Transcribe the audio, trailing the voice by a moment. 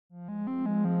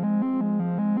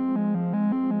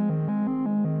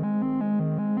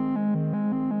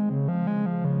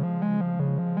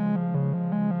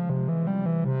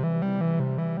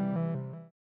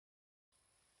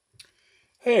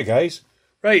Hey guys,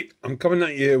 right, I'm coming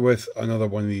at you with another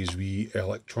one of these wee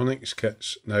electronics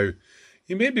kits. Now,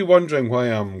 you may be wondering why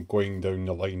I'm going down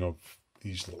the line of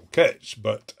these little kits,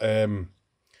 but I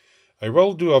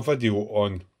will do a video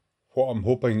on what I'm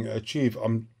hoping to achieve.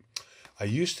 I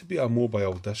used to be a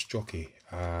mobile disc jockey,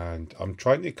 and I'm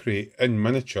trying to create in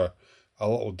miniature a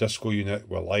little disco unit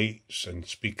with lights and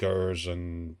speakers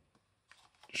and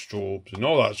strobes and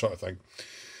all that sort of thing.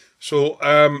 So,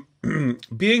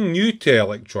 being new to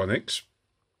electronics,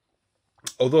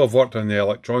 although I've worked in the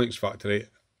electronics factory,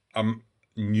 I'm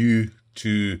new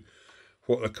to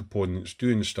what the components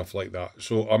do and stuff like that.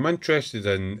 So I'm interested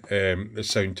in the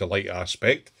sound to light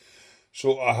aspect.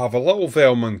 So I have a little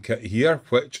Velleman kit here,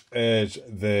 which is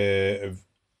the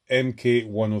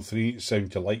MK103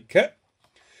 sound to light kit.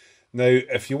 Now,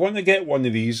 if you want to get one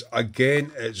of these,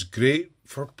 again, it's great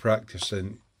for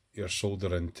practicing your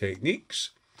soldering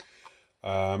techniques.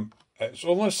 It's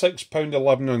only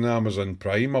 £6.11 on Amazon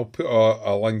Prime. I'll put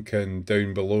a link in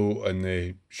down below in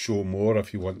the show more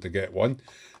if you want to get one.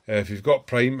 If you've got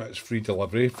Prime, it's free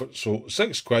delivery, so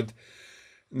 £6.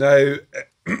 Now,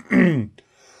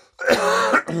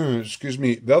 excuse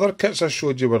me, the other kits I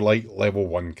showed you were like level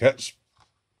 1 kits.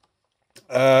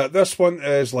 This one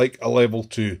is like a level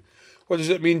 2. What does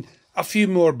it mean? A few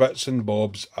more bits and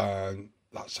bobs, and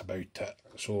that's about it.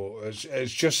 So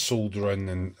it's just soldering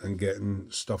and getting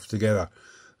stuff together.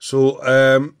 So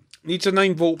needs a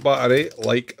 9-volt battery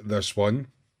like this one,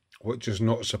 which is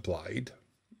not supplied.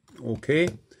 Okay,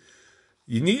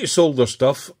 you need to solder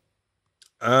stuff.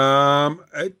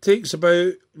 It takes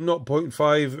about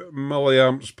 0.5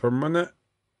 milliamps per minute,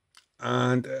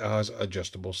 and it has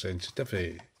adjustable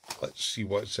sensitivity. Let's see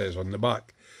what it says on the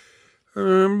back.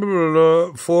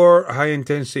 4 high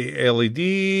intensity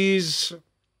LEDs.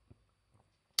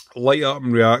 Light up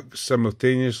and react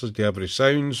simultaneously to every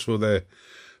sound. So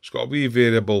it's got a wee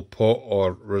variable pot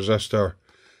or resistor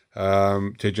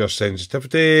to adjust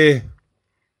sensitivity.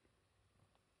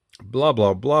 Blah,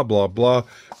 blah, blah, blah, blah.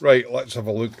 Right, let's have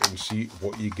a look and see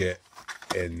what you get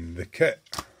in the kit.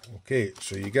 Okay,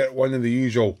 so you get one of the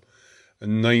usual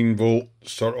 9-volt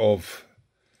sort of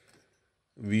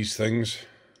these things,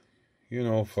 you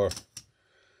know, for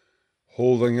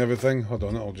holding everything. Hold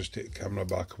on, I'll just take the camera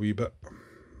back a wee bit.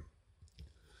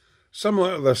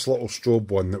 Similar to this little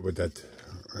strobe one that we did.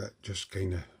 It just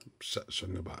kind of sits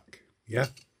on the back. Yeah.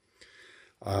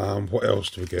 What else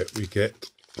do we get? We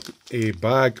get a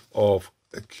bag of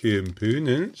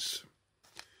components.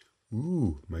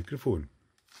 Ooh, microphone.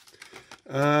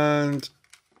 And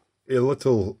a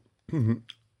little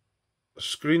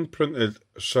screen printed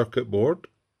circuit board.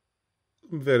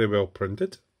 Very well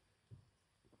printed.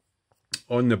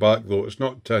 On the back though, it's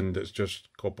not tinned, it's just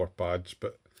copper pads,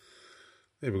 but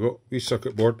there we go, wee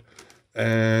circuit board,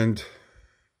 and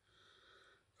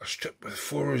a strip with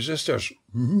 4 resistors.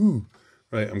 Ooh.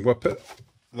 Right, I'm going to put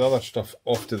the other stuff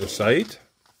off to the side,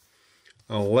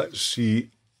 and let's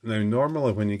see. Now,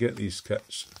 normally when you get these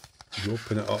kits, you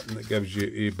open it up and it gives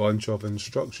you a bunch of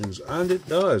instructions, and it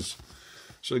does.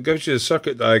 So it gives you the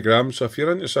circuit diagram. So if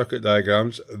you're into circuit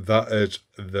diagrams, that is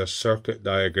the circuit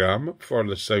diagram for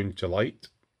the sound to light.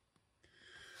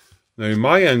 Now,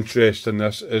 my interest in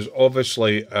this is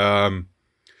obviously, if I'm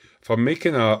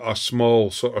making a small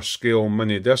sort of scale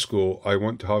mini disco, I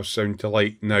want to have sound to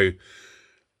light. Now,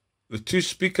 the 2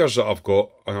 speakers that I've got,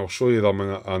 and I'll show you them in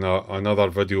another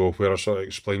video where I sort of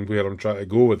explain where I'm trying to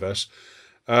go with this,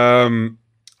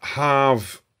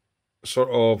 have sort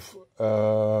of,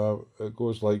 it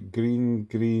goes like green,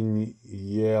 green,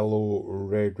 yellow,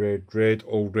 red, red, red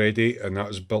already, and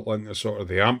that's built into sort of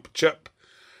the amp chip.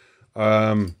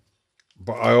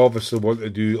 But I obviously want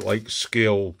to do like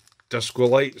scale disco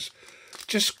lights,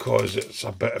 just cause it's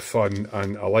a bit of fun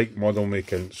and I like model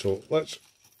making. So let's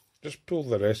just pull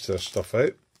the rest of this stuff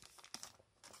out.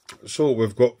 So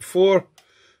we've got 4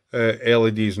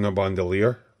 LEDs in a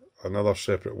bandolier, another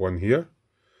separate one here,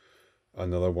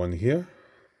 another one here.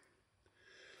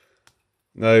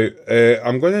 Now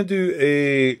I'm going to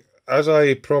do as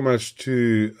I promised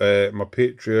to my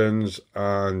Patreons,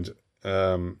 and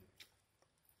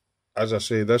as I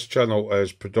say, this channel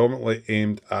is predominantly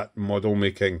aimed at model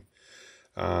making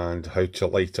and how to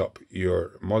light up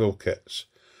your model kits.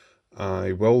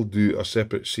 I will do a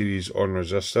separate series on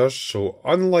resistors. So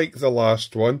unlike the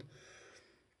last one,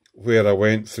 where I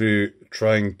went through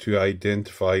trying to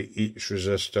identify each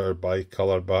resistor by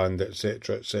colour band,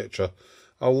 etc., etc.,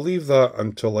 I'll leave that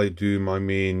until I do my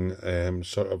main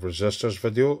sort of resistors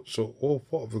video. So,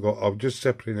 what have we got? I'll just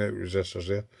separate out resistors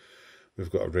there. We've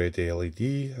got a red LED,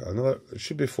 another, it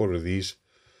should be 4 of these.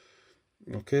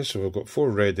 Okay, so we've got 4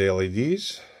 red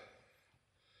LEDs.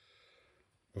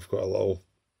 we've got a little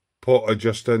pot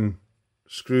adjusting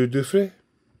screw doofrey.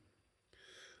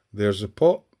 There's the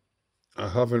pot. I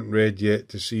haven't read yet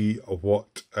to see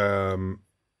what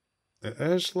it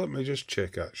is. Let me just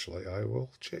check actually. I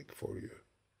will check for you.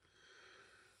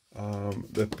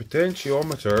 The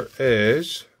potentiometer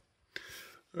is...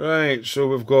 Right, so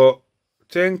we've got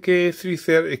 10k,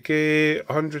 330k,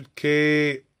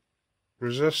 100k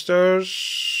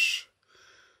resistors.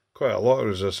 Quite a lot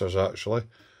of resistors actually.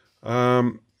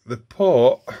 The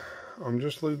pot, I'm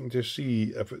just looking to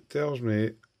see if it tells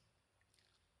me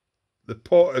the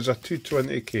pot is a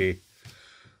 220k.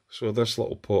 So this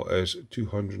little pot is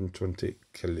 220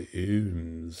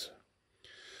 kiloohms.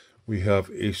 We have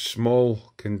a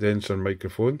small condenser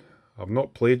microphone. I've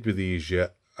not played with these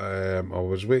yet. I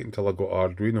was waiting till I got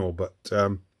Arduino, but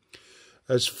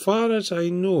as far as I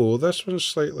know, this one's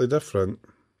slightly different.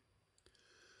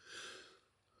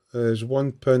 As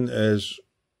one pin is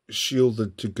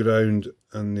shielded to ground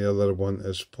and the other one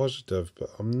is positive,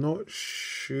 but I'm not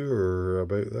sure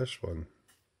about this one.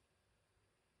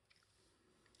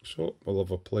 So we'll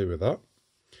have a play with that.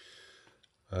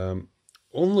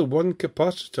 Only one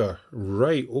capacitor,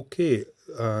 right? Okay.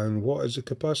 And what is a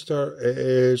capacitor? It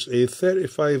is a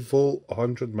 35 volt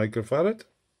 100 microfarad.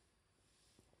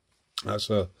 That's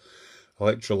a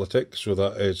electrolytic, so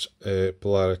that is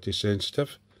polarity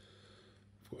sensitive.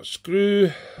 We've got a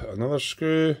screw, another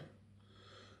screw,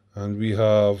 and we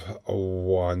have a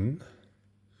 1,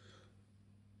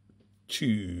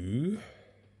 2,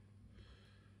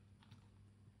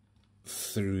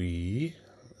 3.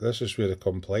 This is where the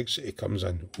complexity comes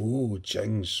in. Ooh,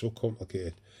 jings, so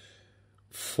complicated.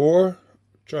 4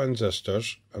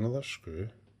 transistors, another screw.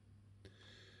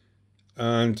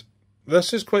 And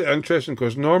this is quite interesting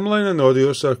because normally in an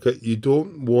audio circuit you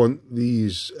don't want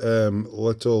these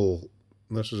little,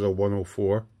 this is a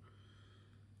 104,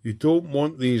 you don't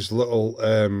want these little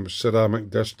ceramic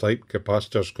disc type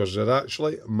capacitors because they're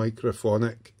actually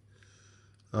microphonic.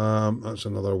 That's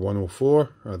another 104.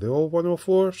 Are they all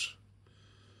 104s?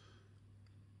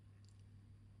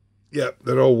 Yeah,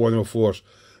 they're all 104s.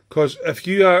 Because if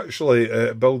you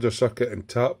actually build a circuit and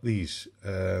tap these,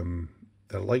 they're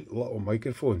like little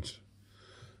microphones.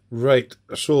 Right,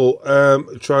 so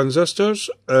transistors,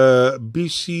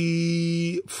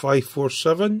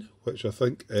 BC547, which I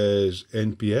think is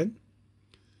NPN.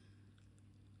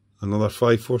 Another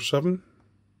 547.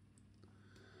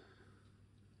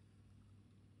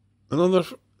 Another,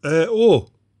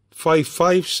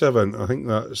 557, I think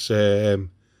that's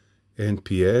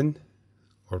NPN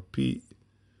or P.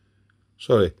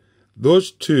 Sorry,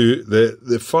 those two, the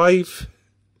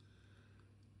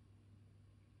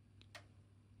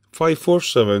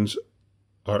 547s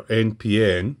are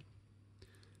NPN,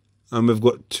 and we've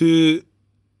got two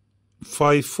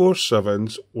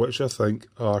 547s which I think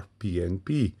are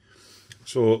PNP.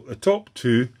 So the top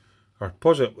two are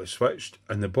positively switched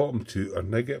and the bottom two are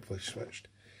negatively switched.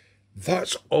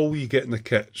 That's all you get in the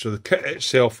kit. So the kit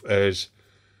itself is,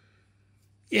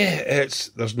 yeah,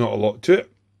 there's not a lot to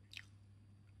it.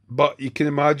 But you can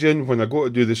imagine when I go to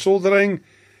do the soldering,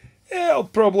 it'll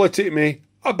probably take me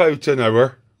about an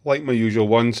hour, like my usual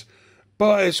ones.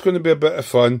 But it's going to be a bit of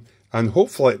fun. And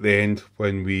hopefully at the end,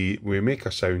 when we make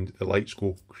a sound, the lights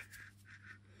go.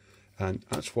 And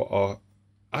that's what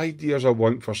ideas I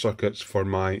want for circuits for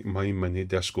my mini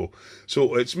disco.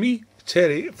 So it's me,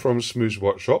 Terry, from Smooth's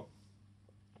Workshop.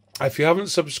 If you haven't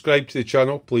subscribed to the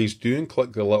channel, please do and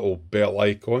click the little bell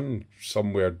icon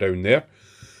somewhere down there.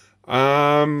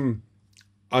 I'm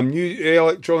new to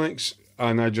electronics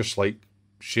and I just like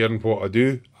sharing what I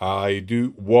do. I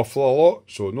do waffle a lot,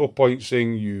 so no point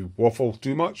saying you waffle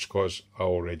too much because I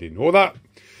already know that.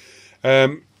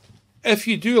 If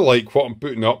you do like what I'm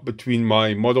putting up between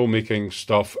my model making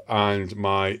stuff and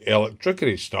my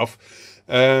electricity stuff,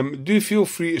 do feel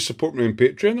free to support me on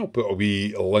Patreon. I'll put a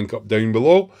wee link up down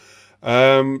below.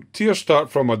 Tiers start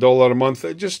from $1 a month.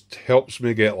 It just helps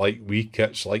me get like wee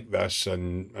kits like this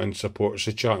and supports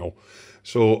the channel.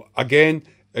 So again,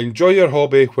 enjoy your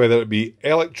hobby, whether it be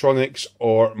electronics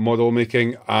or model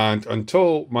making, and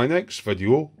until my next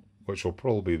video, which will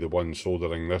probably be the one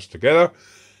soldering this together,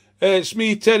 it's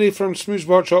me, Terry from Smooth's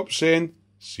Workshop, saying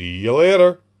see you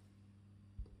later.